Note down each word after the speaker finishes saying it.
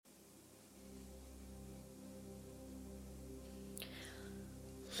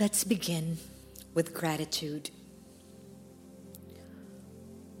Let's begin with gratitude.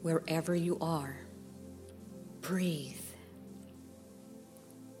 Wherever you are, breathe.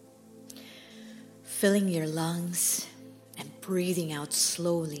 Filling your lungs and breathing out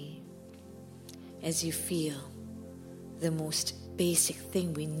slowly as you feel the most basic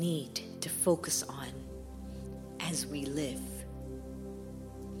thing we need to focus on as we live.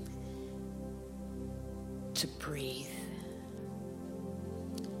 To breathe.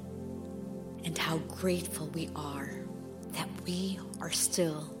 And how grateful we are that we are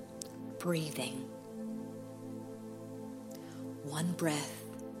still breathing. One breath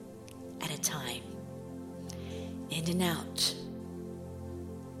at a time. In and out.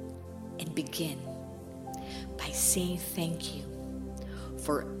 And begin by saying thank you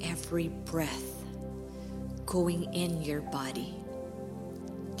for every breath going in your body,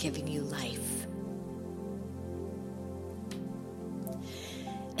 giving you life.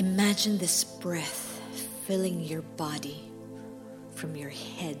 Imagine this breath filling your body from your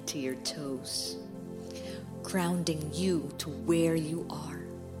head to your toes, grounding you to where you are.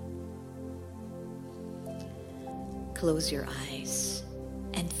 Close your eyes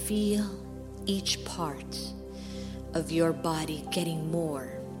and feel each part of your body getting more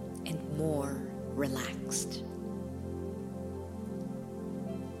and more relaxed.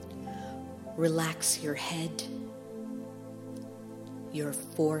 Relax your head, your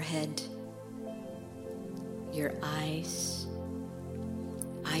forehead, your eyes,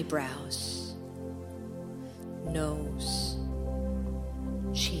 eyebrows, nose,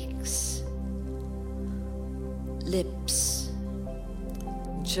 cheeks, lips,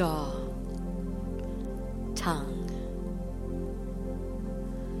 jaw, tongue.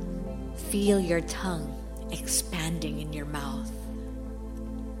 Feel your tongue expanding in your mouth.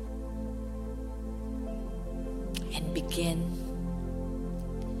 And begin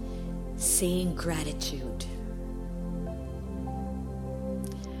saying gratitude.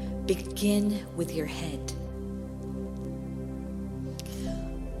 Begin with your head.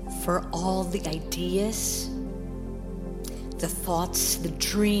 For all the ideas, the thoughts, the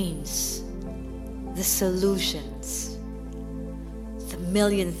dreams, the solutions, the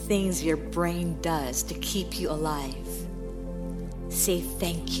million things your brain does to keep you alive. Say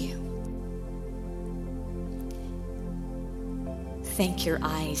thank you. Thank your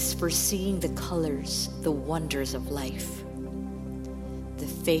eyes for seeing the colors, the wonders of life, the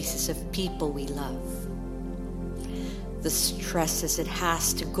faces of people we love, the stresses it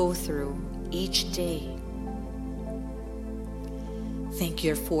has to go through each day. Thank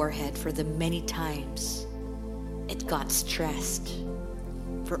your forehead for the many times it got stressed,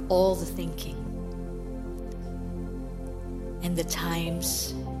 for all the thinking, and the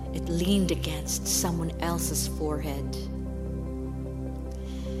times it leaned against someone else's forehead.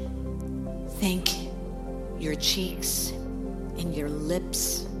 Thank your cheeks and your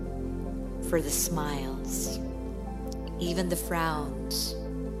lips for the smiles, even the frowns.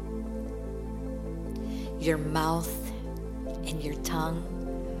 Your mouth and your tongue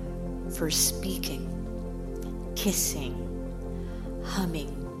for speaking, kissing,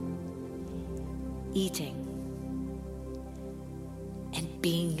 humming, eating, and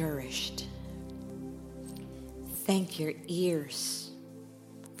being nourished. Thank your ears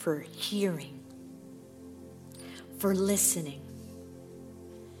for hearing, for listening,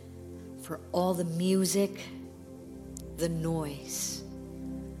 for all the music, the noise,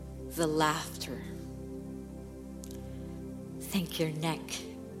 the laughter. Thank your neck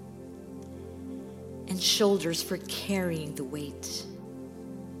and shoulders for carrying the weight,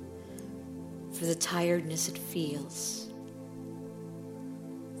 for the tiredness it feels,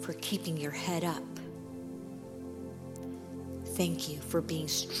 for keeping your head up. Thank you for being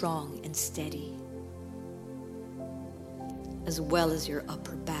strong and steady, as well as your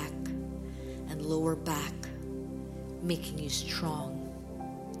upper back and lower back, making you strong,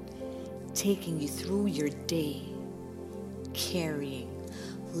 taking you through your day, carrying,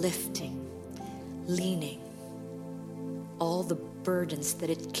 lifting, leaning, all the burdens that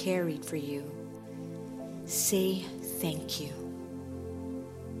it carried for you. Say thank you.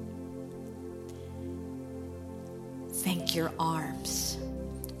 Thank your arms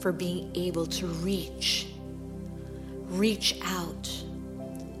for being able to reach out,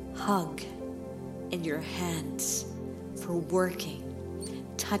 hug, and your hands for working,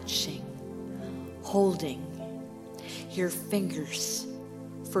 touching, holding, your fingers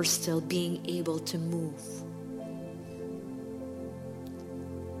for still being able to move.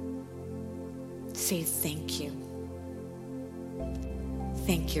 Say thank you.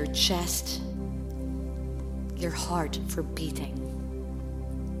 Thank your chest, your heart for beating.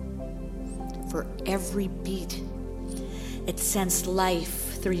 for every beat. It sends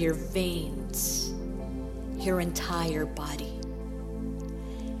life through your veins, your entire body.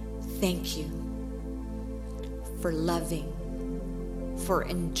 Thank you for loving, for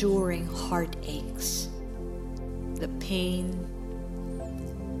enduring heartaches, the pain,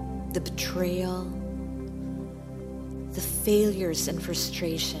 the betrayal, the failures and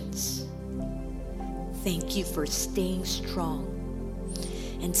frustrations. Thank you for staying strong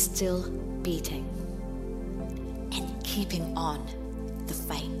and still beating and keeping on the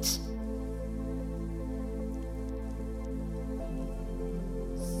fight.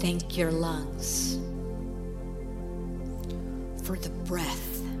 Thank your lungs for the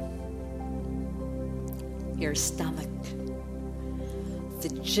breath, your stomach, the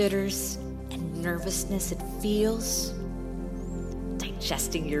jitters and nervousness it feels,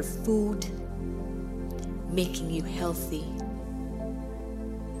 digesting your food, making you healthy.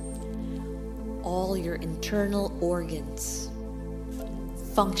 All your internal organs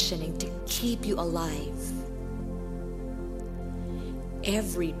functioning to keep you alive.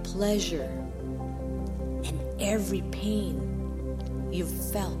 Every pleasure and every pain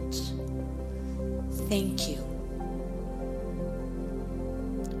you've felt. Thank you.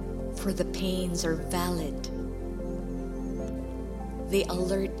 For the pains are valid. They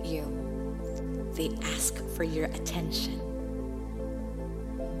alert you. They ask for your attention.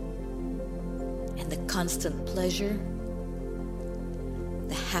 And the constant pleasure,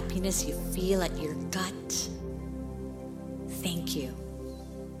 the happiness you feel at your gut, thank you.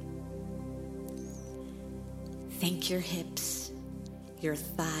 Thank your hips, your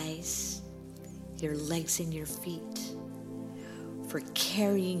thighs, your legs and your feet for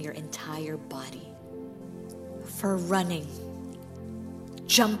carrying your entire body, for running,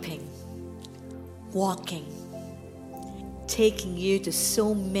 jumping, walking, taking you to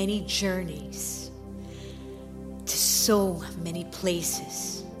so many journeys, to so many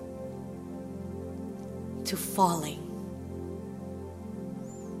places, to falling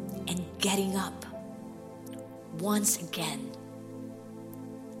and getting up once again.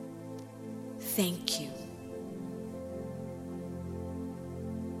 Thank you.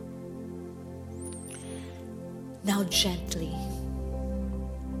 Now gently,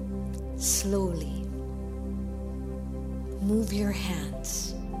 slowly, move your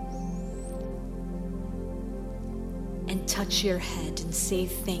hands and touch your head and say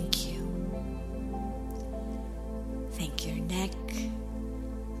thank you. Thank your neck,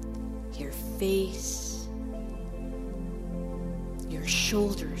 your face, your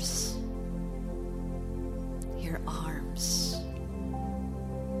shoulders, your arms,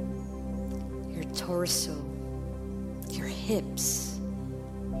 your torso, your hips,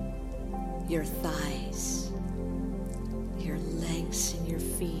 your thighs, your legs and your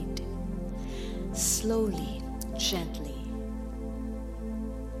feet. Slowly, gently,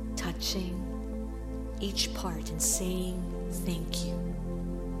 touching each part and saying thank you.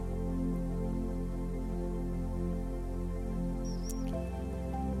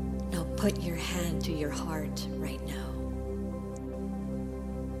 Now put your hand to your heart right now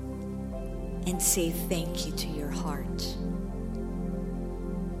and say thank you to your heart.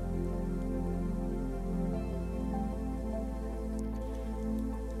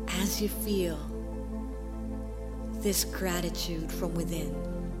 As you feel this gratitude from within,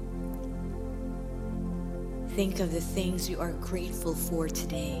 think of the things you are grateful for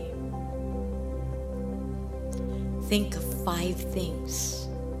today. Think of 5 things.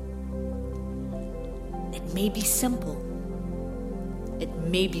 It may be simple. It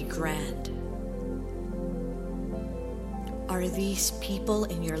may be grand. Are these people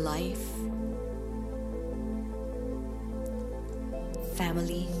in your life?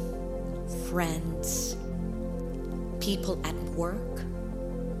 Family, friends, people at work?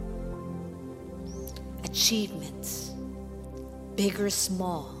 Achievements, big or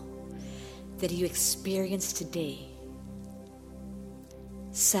small, that you experience today.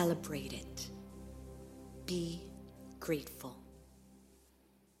 Celebrate it. Be grateful.